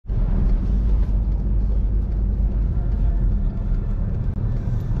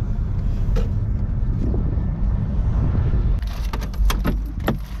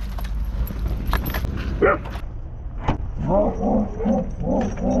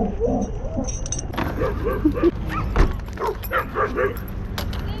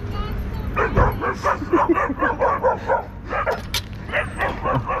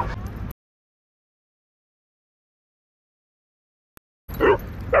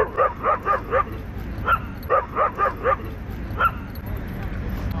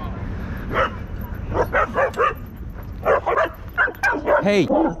Hey!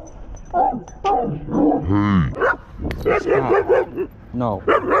 Stop. No.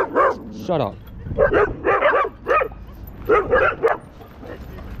 Shut up.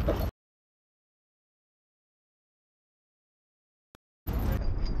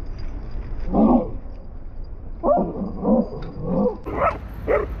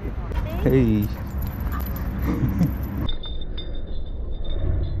 Hey.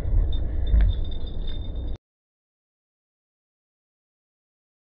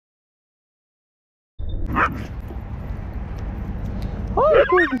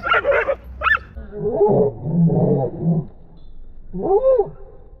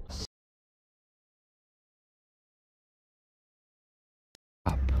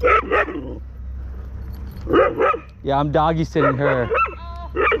 Yeah, I'm doggy sitting her.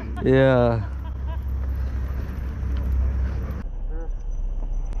 Yeah.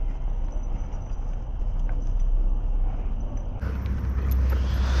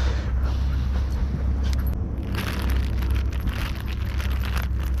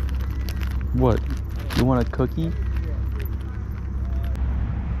 What? You want a cookie?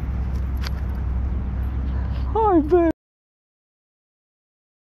 Hi, babe.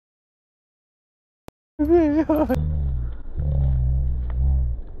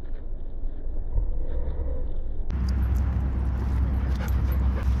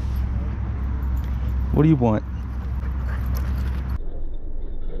 What do you want?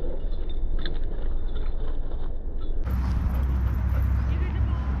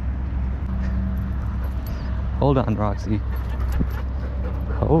 Hold on, Roxy.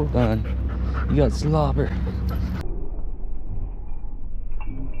 Hold on. You got slobber.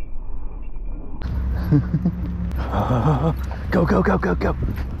 Go, go, go, go, go.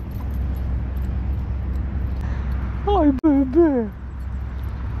 Hi, baby.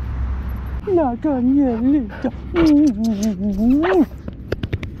 La cañelita.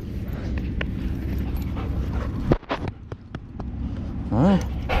 Huh?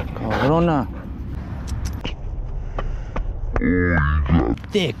 Corona.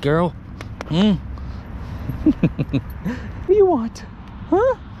 Thick girl. Hmm? What do you want?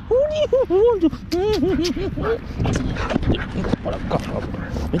 Huh? What do you want?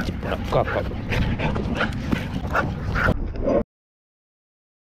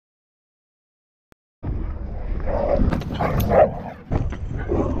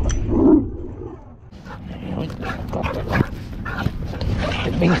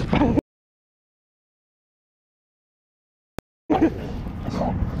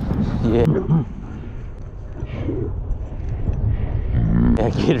 Yeah. Yeah,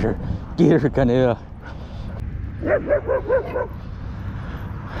 get her, kanila.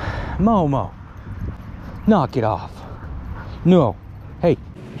 Momo, knock it off. No, hey.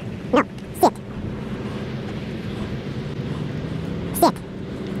 No, sit. Sit.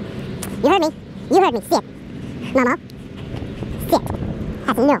 You heard me. You heard me. Sit. Momo. Sit.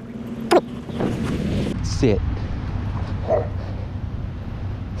 That's a no. Come here. Sit.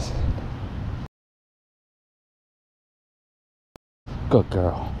 Good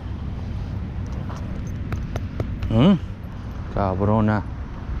girl. Hmm? Cabrona.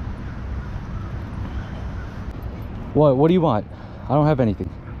 What do you want? I don't have anything.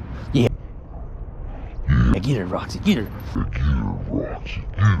 Yeah. Yeah, get her, Roxy, get her. Get her, Roxy,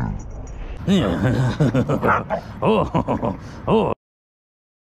 get her. Yeah. Oh, oh.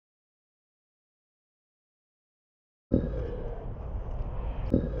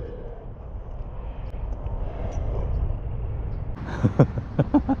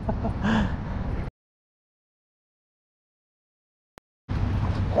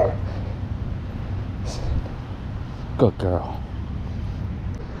 Good girl.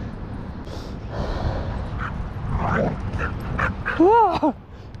 Ah!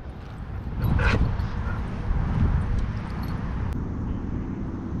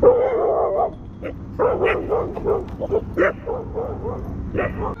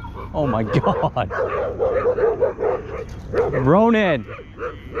 Oh my God. Ronan.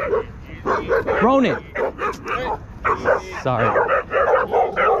 Ronan. Sorry.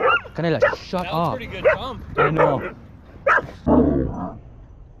 Canela, shut up. That was a pretty good jump. I know.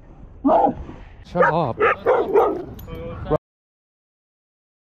 Shut up.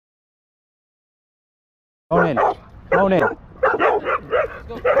 Ronan. Ronan.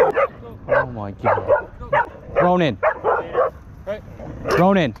 my god. Ronan. Right.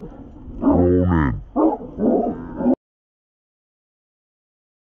 Ronan.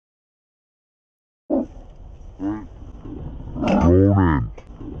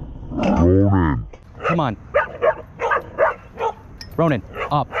 Come on. Ronan,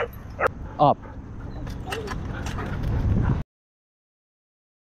 up. Up.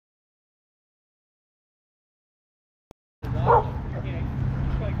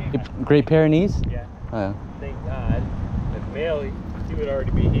 Great Pyrenees? Yeah. Oh, Thank God. If male, he would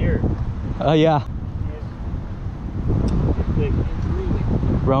already be here. yeah. He's really.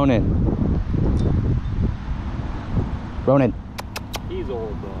 Ronan. Ronan. He's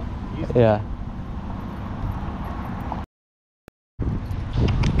old though. He's Yeah.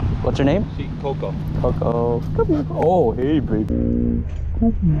 What's her name? Coco. Coco. Come here. Oh, hey, baby.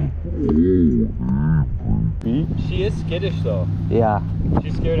 She is skittish though. Yeah.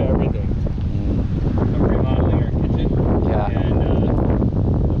 She's scared of everything. I'm remodeling our kitchen. Yeah. And the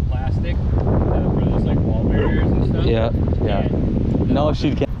plastic for those like wall barriers and stuff. Yeah. Yeah. No,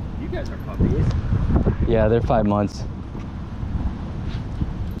 she can't. You guys are puppies. Yeah, they're 5 months.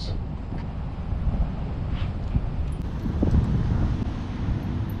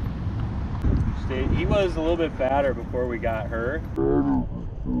 He was a little bit fatter before we got her.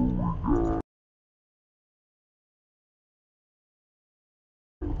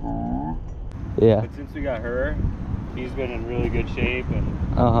 Yeah. But since we got her, he's been in really good shape and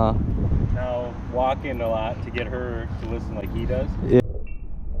now walking a lot to get her to listen like he does. Yeah.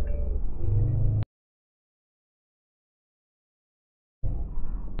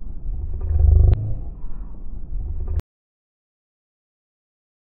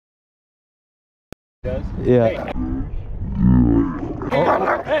 Does? Yeah. Hey.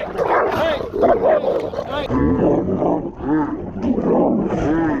 Oh. Hey. Hey.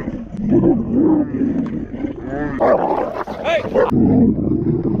 Hey.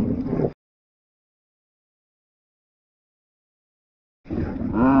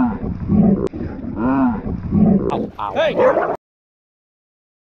 Hey.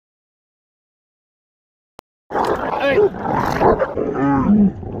 Hey.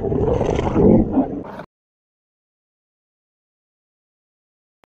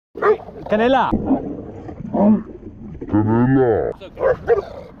 Canela.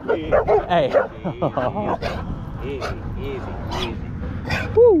 Hey. Easy.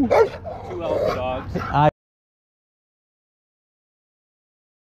 Woo. 2 healthy dogs. I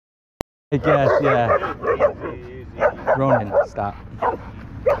guess, yeah. Easy. Ronan, stop.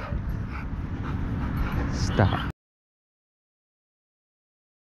 Stop.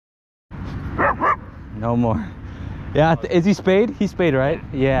 No more. Yeah, is he spayed? He's spayed, right?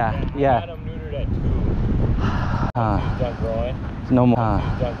 Yeah. I had him neutered at 2. He's done growing. No more.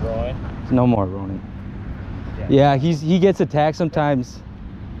 He's done growing. No more, Ronan. Yeah, he gets attacked sometimes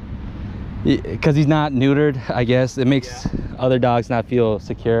because he's not neutered. I guess it makes other dogs not feel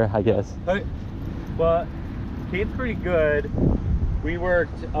secure. I guess. But Kate's pretty good. We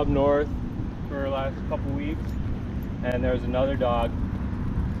worked up north for the last couple weeks, and there was another dog.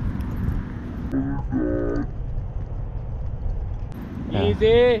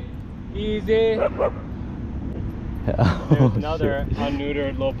 Easy. There's another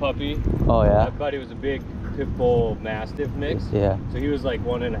unneutered little puppy. Oh yeah. My buddy was a big pit bull mastiff mix. Yeah. So he was like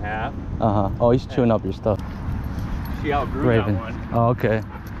 1.5. Oh, he's chewing up your stuff. She outgrew Raven. that one. Oh, okay.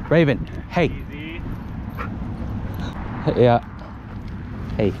 Raven. Hey. Easy. Yeah.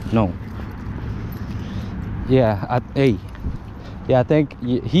 Hey. No. Yeah. Hey. Yeah, I think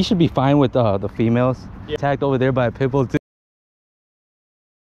he should be fine with the females. Yeah. Attacked over there by a pit bull too.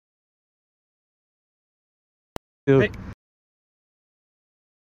 Hey.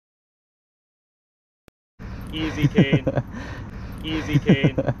 Easy, Kane. Easy,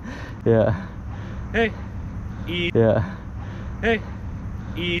 Kane. Yeah. Hey. Easy. Yeah. Hey.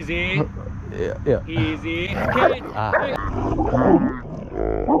 Easy. Yeah. Easy. Kane. Hey.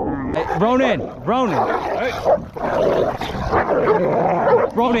 Hey, Ronan. Hey. Ronan.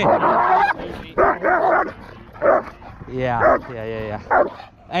 Easy. Yeah.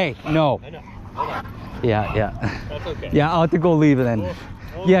 Hey, no. I know. Hold on. Yeah. That's okay. Yeah, I'll have to go leave it then.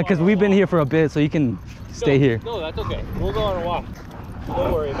 Yeah, because we've been here for a bit, so you can stay here. No, that's okay. We'll go on a walk.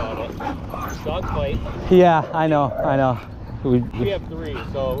 Don't worry about it. Dogs fight. Yeah, I know. We have 3,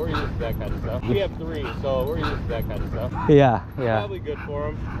 so we're used to that kind of stuff. Yeah. Probably good for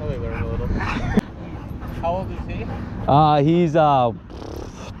them. Probably learn a little. How old is he? He's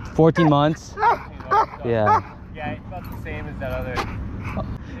 14 months. Yeah. Yeah, it's about the same as that other.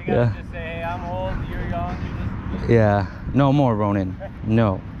 You Yeah. gotta just say, hey, I'm old, you're young, you just... Yeah. No more, Ronan.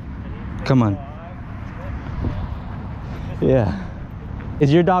 No. Come on. Yeah.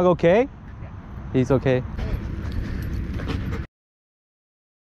 Is your dog okay? He's okay.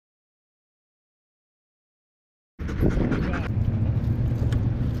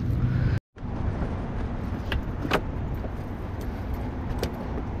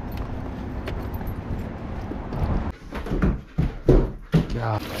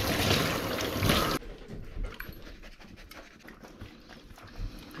 God.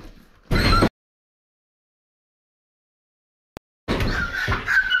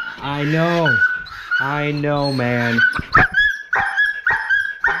 I know, man.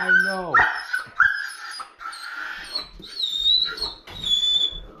 I know.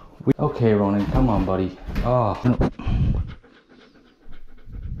 Okay, Ronan, come on, buddy. Oh.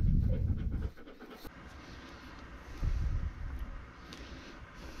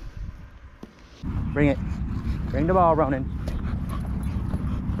 Bring it. Bring the ball, Ronan.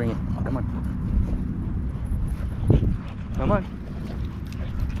 Bring it. Come on. Come on.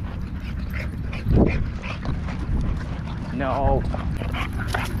 No.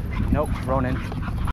 Nope, Ronan.